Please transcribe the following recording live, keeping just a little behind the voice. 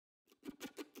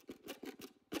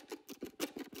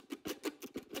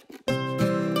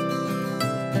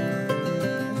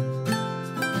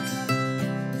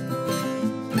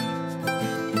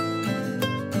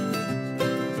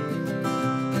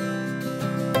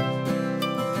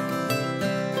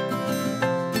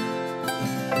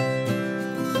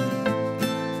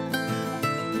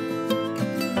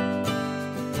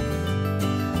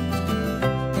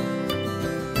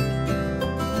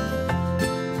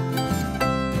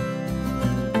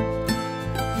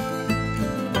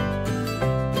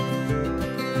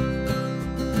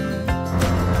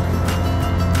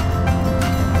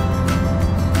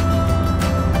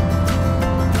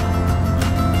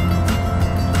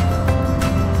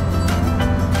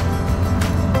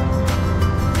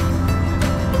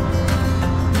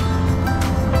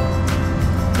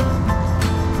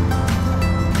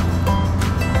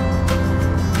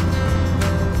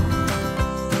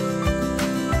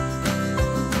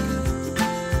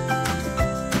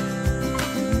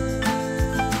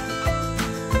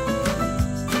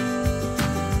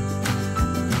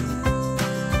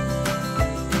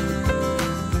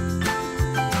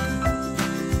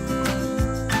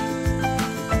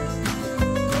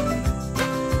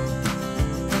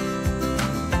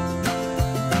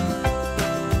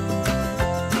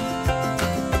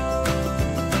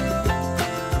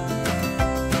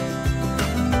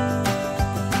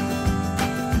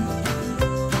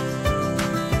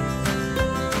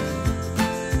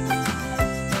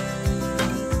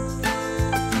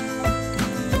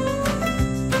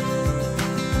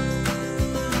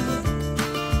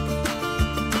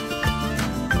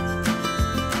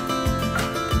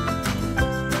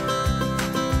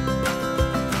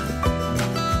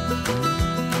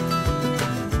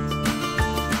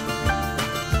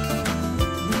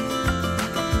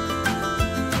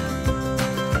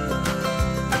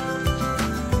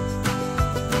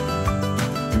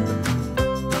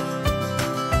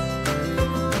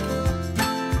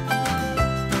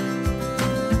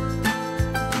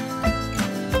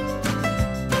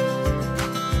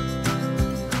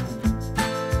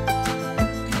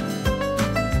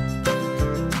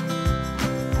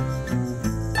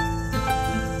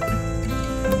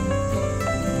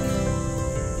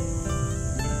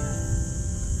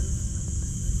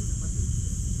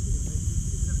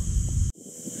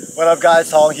up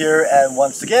guys, Hong here, and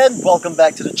once again, welcome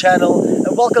back to the channel,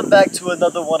 and welcome back to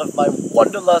another one of my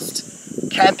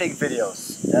Wanderlust camping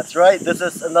videos. That's right, this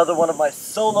is another one of my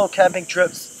solo camping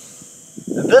trips,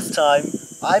 and this time,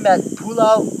 I'm at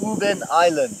Pulau Ubin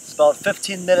Island. It's about a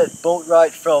 15-minute boat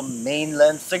ride from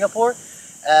mainland Singapore,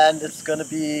 and it's gonna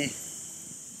be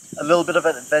a little bit of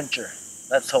an adventure,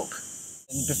 let's hope.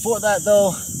 And before that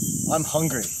though, I'm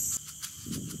hungry.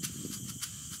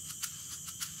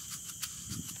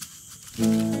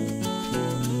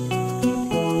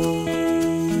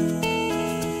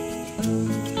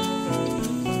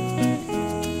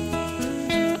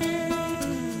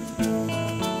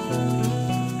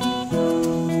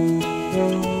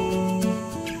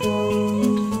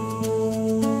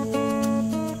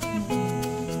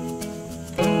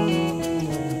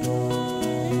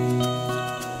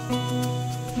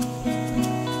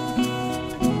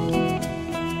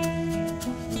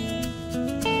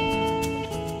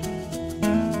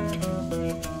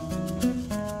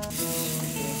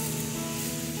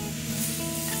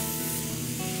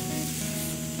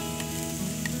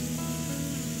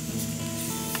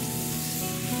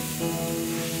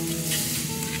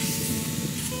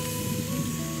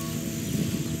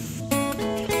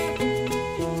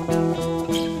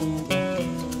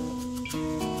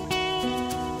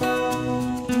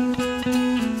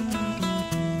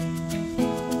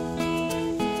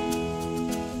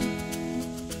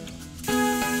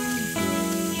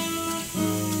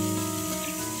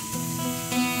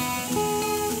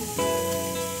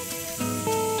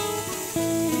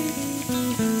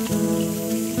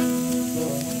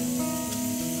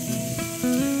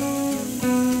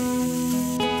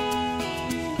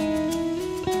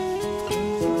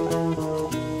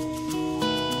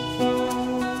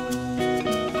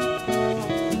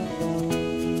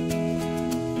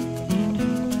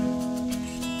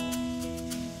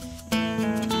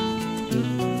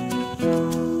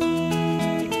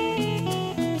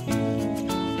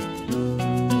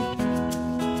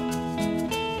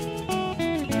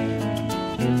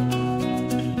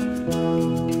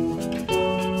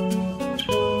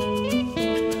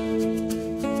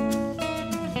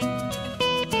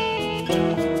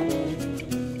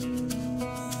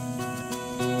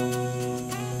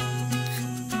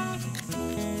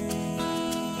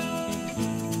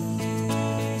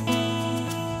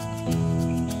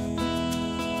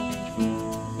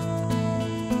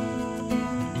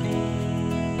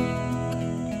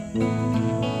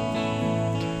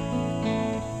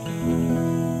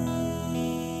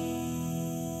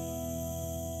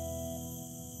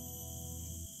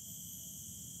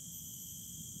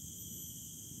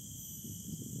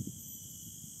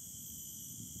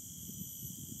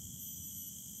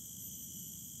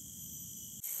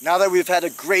 Now that we've had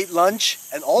a great lunch,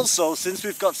 and also since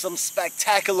we've got some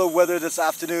spectacular weather this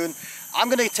afternoon, I'm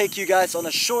gonna take you guys on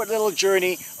a short little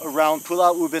journey around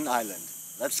Pulau Ubin Island.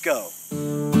 Let's go.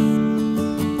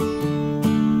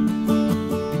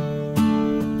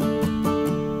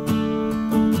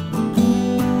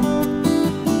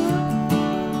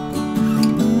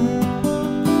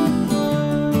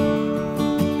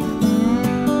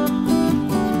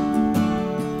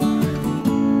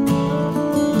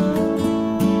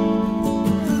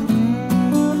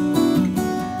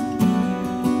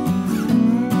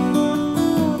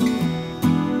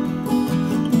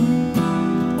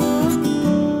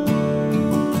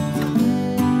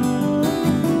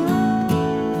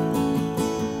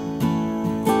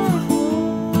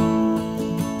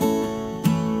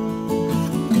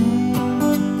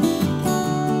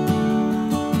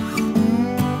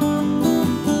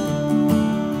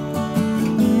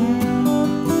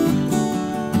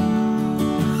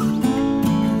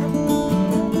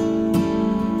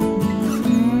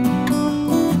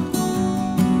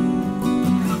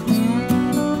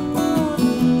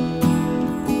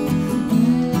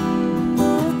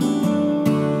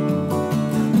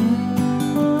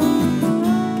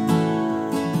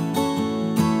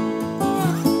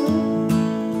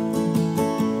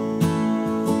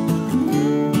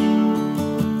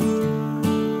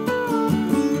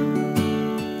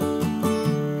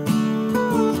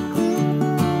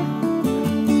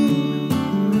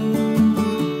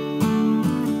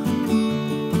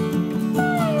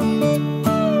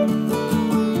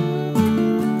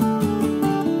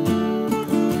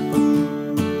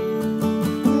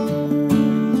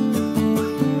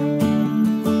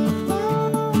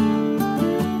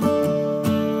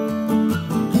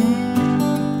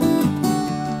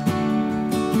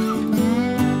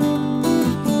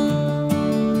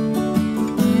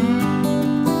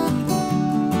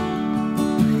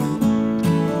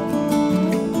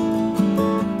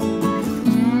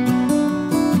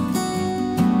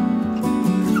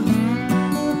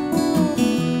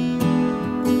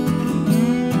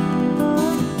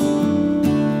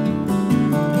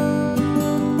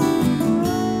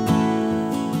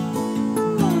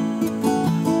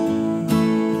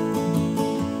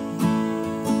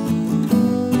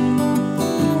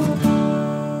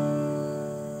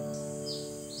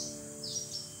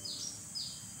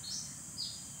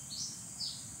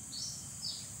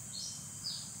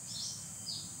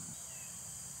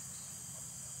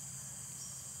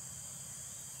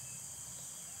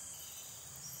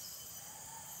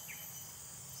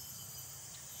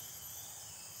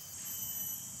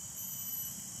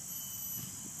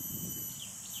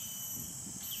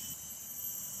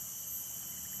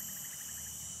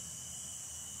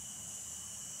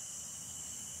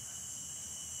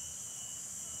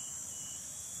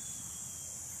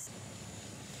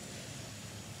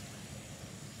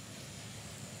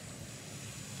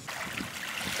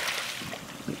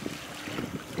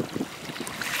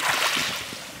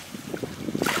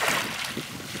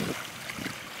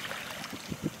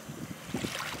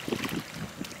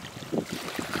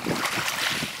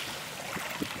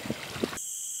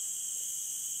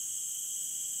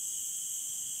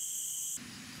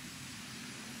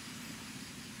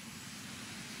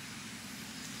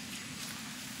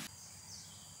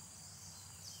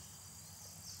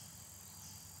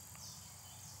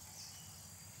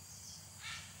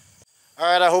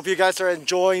 Alright, I hope you guys are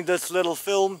enjoying this little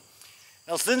film.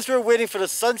 Now since we're waiting for the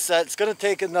sunset, it's going to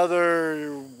take another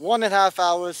 1.5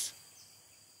 hours.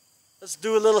 Let's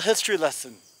do a little history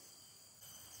lesson.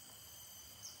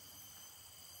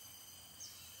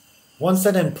 Once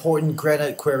an important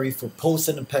granite quarry for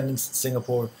post-independence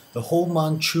Singapore, the Ho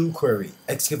Man Chu Quarry,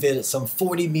 excavated some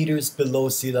 40 meters below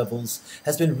sea levels,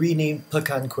 has been renamed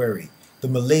Pekan Quarry, the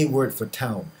Malay word for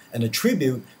town, and a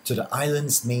tribute to the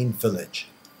island's main village.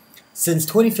 Since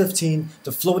 2015,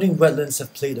 the floating wetlands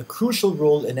have played a crucial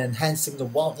role in enhancing the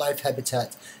wildlife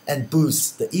habitat and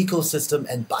boost the ecosystem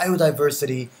and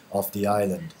biodiversity of the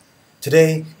island.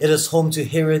 Today, it is home to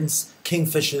herons,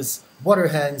 kingfishers, water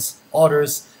hens,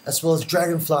 otters, as well as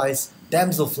dragonflies,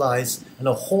 damselflies, and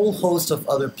a whole host of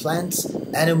other plants,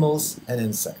 animals, and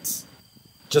insects.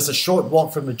 Just a short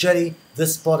walk from the jetty,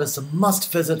 this spot is a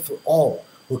must visit for all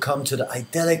who come to the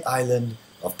idyllic island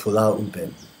of Pulau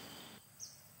Ubin.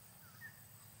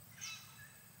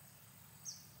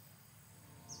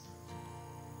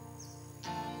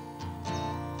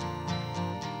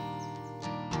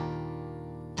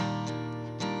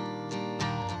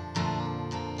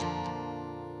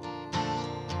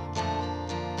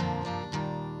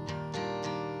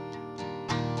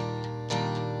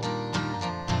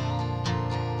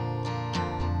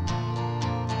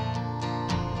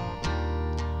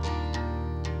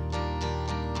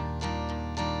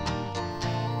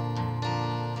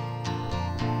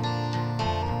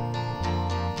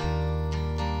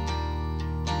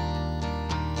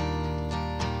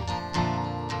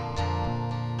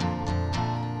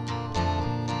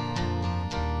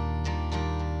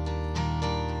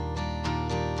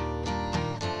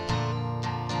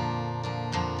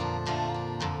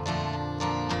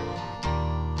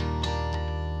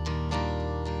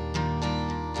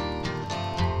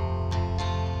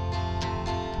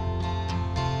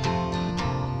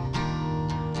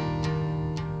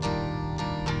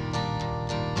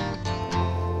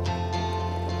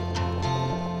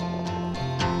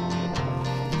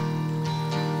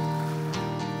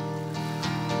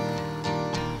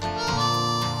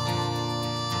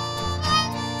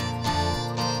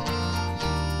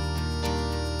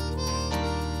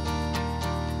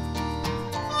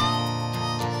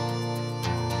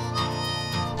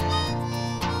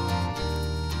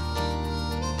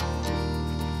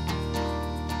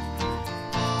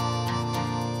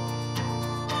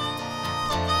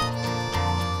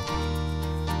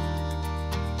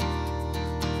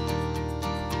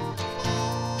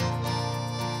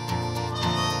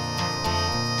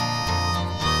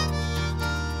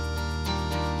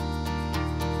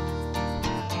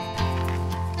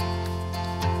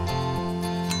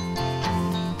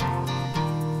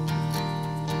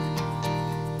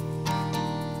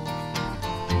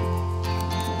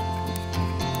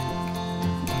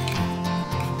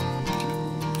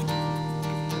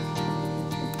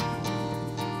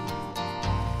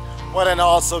 What an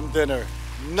awesome dinner.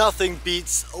 Nothing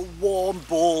beats a warm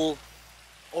bowl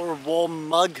or a warm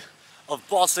mug of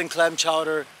Boston clam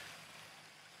chowder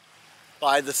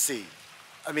by the sea.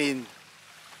 I mean,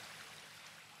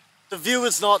 the view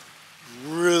is not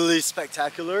really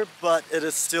spectacular, but it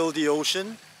is still the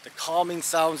ocean, the calming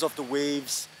sounds of the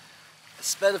waves. I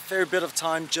spent a fair bit of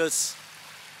time just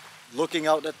looking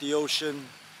out at the ocean,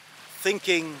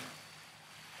 thinking,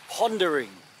 pondering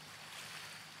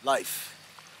life.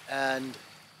 And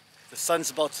the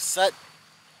sun's about to set.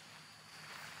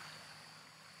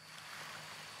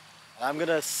 I'm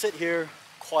gonna sit here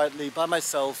quietly by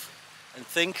myself and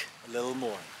think a little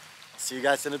more. I'll see you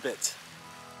guys in a bit.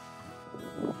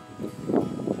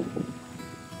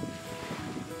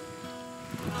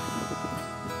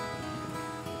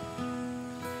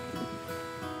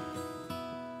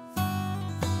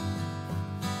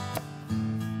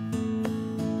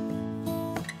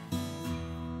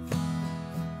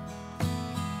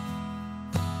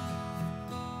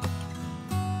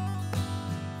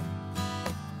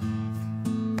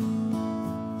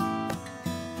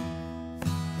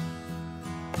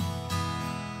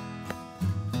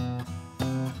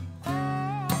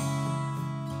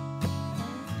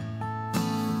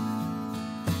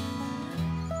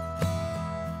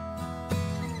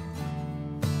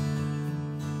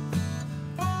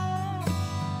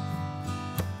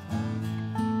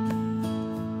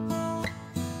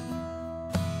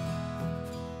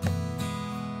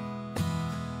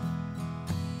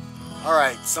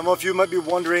 Alright, some of you might be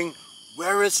wondering,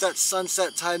 where is that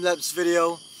sunset time-lapse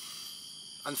video?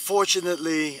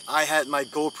 Unfortunately, I had my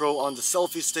GoPro on the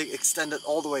selfie stick extended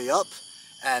all the way up,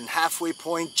 and halfway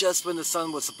point, just when the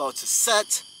sun was about to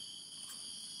set,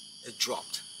 it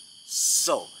dropped.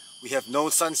 So, We have no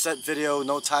sunset video,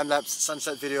 no time-lapse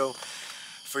sunset video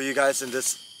for you guys in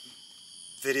this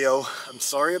video. I'm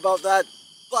sorry about that,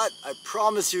 but I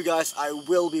promise you guys I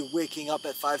will be waking up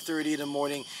at 5:30 in the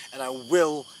morning and I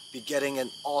will be getting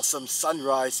an awesome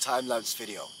sunrise time-lapse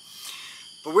video.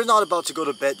 But we're not about to go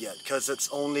to bed yet because it's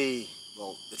only,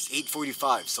 well, it's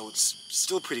 8:45, so it's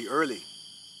still pretty early.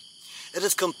 It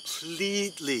is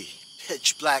completely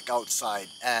pitch black outside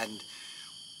and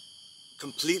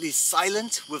completely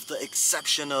silent with the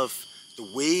exception of the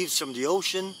waves from the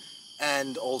ocean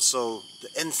and also the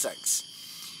insects.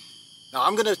 Now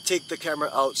I'm gonna take the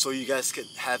camera out so you guys can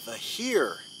have a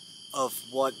hear of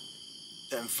what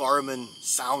the environment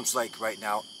sounds like right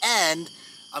now, and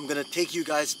I'm gonna take you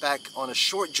guys back on a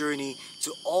short journey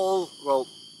to all, well,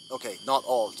 okay, not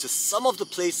all, to some of the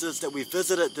places that we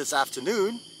visited this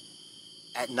afternoon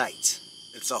at night.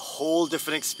 It's a whole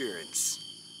different experience.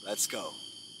 Let's go.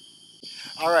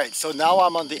 Alright, so now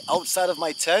I'm on the outside of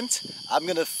my tent. I'm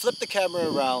gonna flip the camera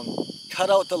around, cut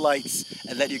out the lights,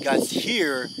 and let you guys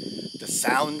hear the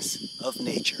sounds of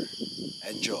nature.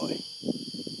 Enjoy.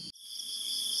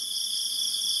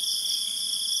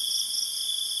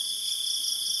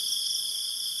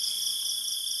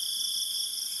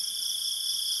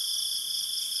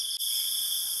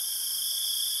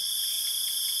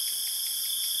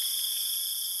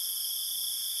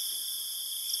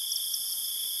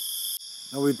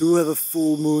 Now we do have a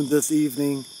full moon this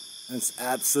evening and it's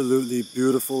absolutely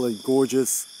beautiful and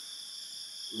gorgeous.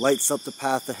 Lights up the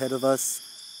path ahead of us.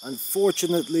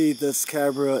 Unfortunately, this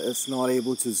camera is not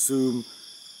able to zoom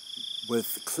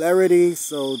with clarity,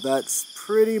 so that's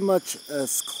pretty much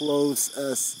as close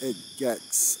as it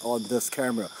gets on this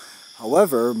camera.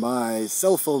 However, my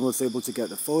cell phone was able to get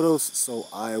the photos, so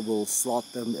I will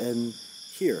slot them in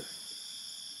here.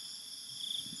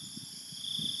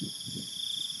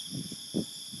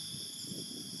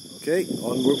 Okay,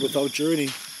 onward with our journey.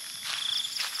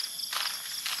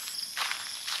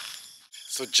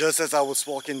 So just as I was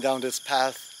walking down this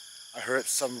path, I heard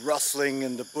some rustling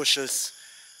in the bushes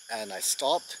and I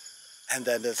stopped, and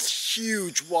then this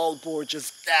huge wild boar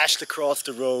just dashed across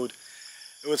the road.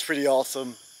 It was pretty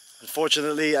awesome.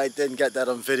 Unfortunately, I didn't get that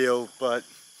on video, but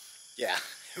yeah,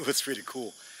 it was pretty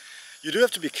cool. You do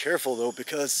have to be careful though,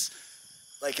 because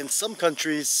like in some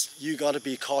countries, you gotta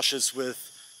be cautious with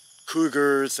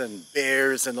cougars and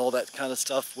bears and all that kind of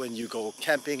stuff when you go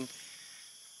camping.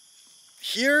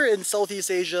 Here in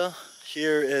Southeast Asia,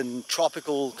 here in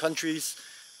tropical countries,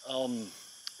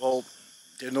 well,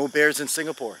 there are no bears in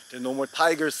Singapore. There are no more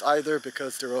tigers either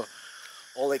because they're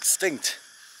all extinct.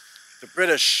 The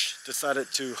British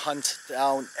decided to hunt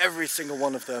down every single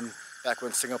one of them back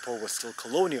when Singapore was still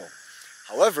colonial.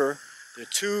 However, there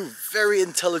are two very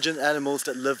intelligent animals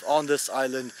that live on this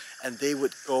island, and they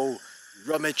would go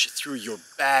rummage through your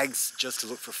bags just to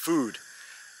look for food.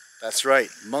 That's right,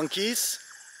 monkeys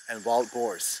and wild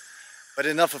boars. But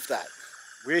enough of that.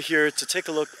 We're here to take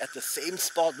a look at the same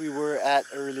spot we were at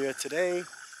earlier today.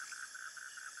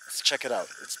 Let's check it out.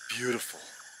 It's beautiful.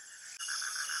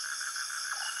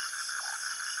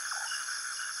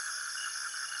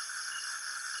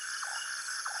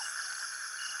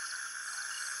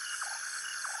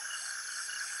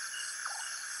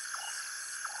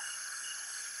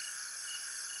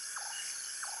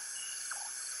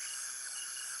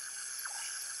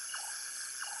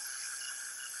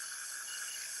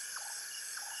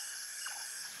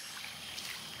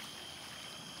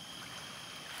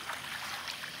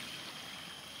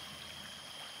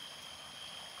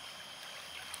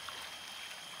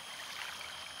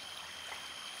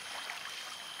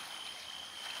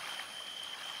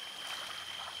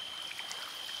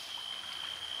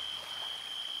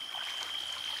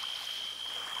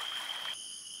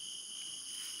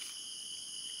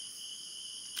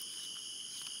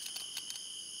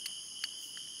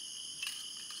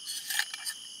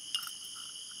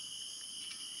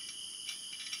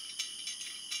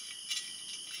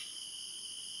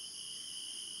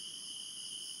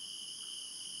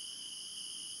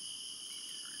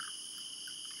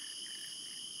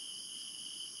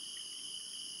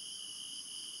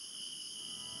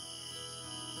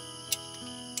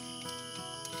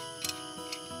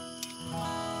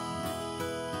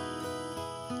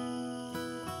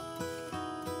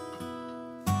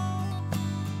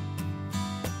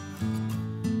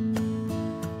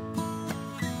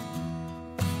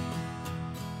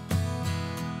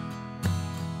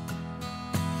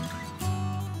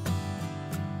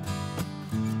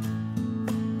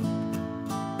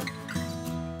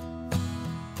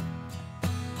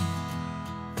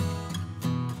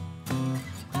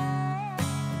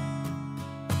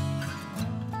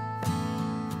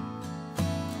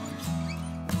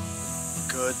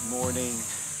 Good morning.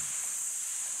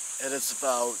 It is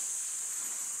about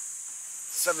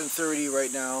 7:30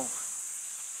 right now.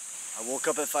 I woke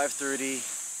up at 5:30.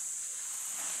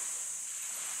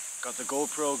 Got the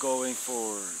GoPro going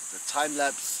for the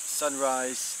time-lapse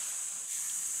sunrise.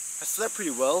 I slept pretty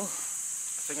well.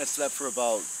 I think I slept for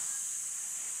about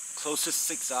close to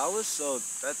 6 hours, so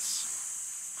that's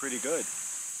pretty good.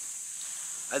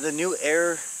 And the new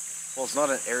air, well, it's not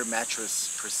an air mattress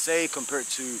per se compared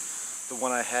to the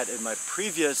one I had in my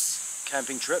previous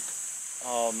camping trip.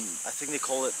 I think they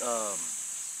call it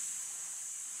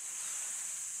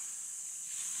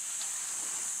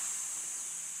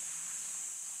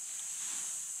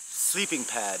sleeping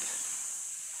pad.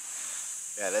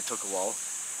 Yeah, that took a while.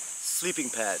 Sleeping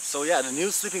pad. So yeah, the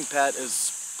new sleeping pad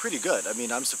is pretty good. I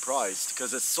mean, I'm surprised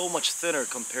because it's so much thinner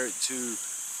compared to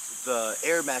the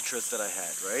air mattress that I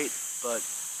had, right? But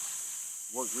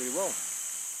worked really well.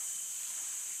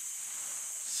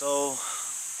 So,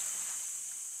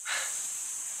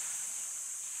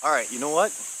 alright, you know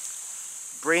what?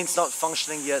 Brain's not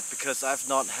functioning yet because I've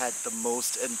not had the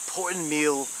most important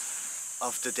meal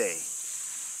of the day.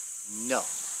 No,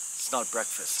 it's not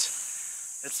breakfast.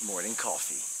 It's morning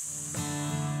coffee.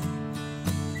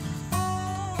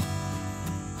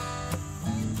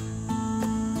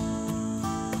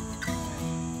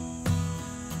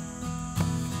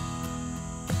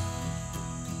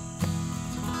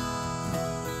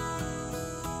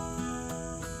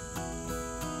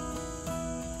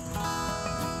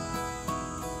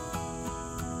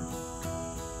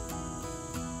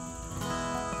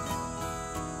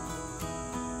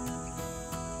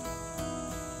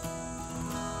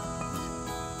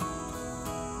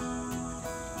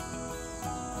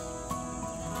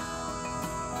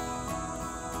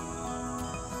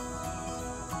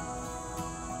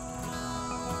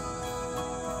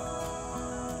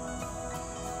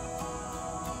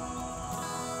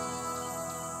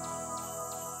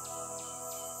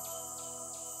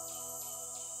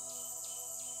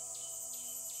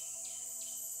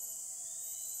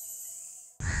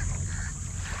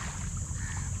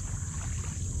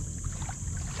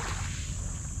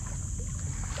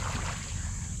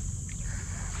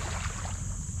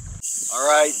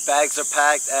 Alright, bags are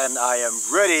packed and I am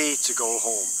ready to go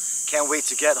home. Can't wait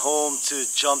to get home to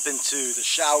jump into the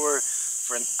shower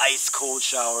for an ice cold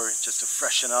shower just to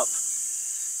freshen up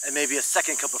and maybe a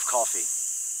second cup of coffee.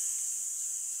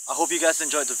 I hope you guys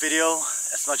enjoyed the video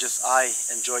as much as I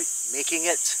enjoyed making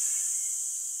it.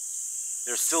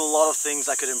 There's still a lot of things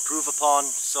I could improve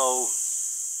upon, so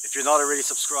if you're not already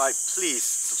subscribed, please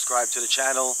subscribe to the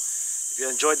channel. If you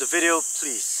enjoyed the video,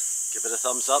 please give it a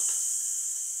thumbs up.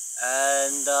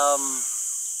 And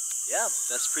yeah,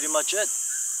 that's pretty much it.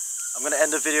 I'm gonna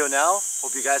end the video now.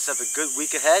 Hope you guys have a good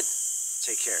week ahead.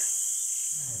 Take care.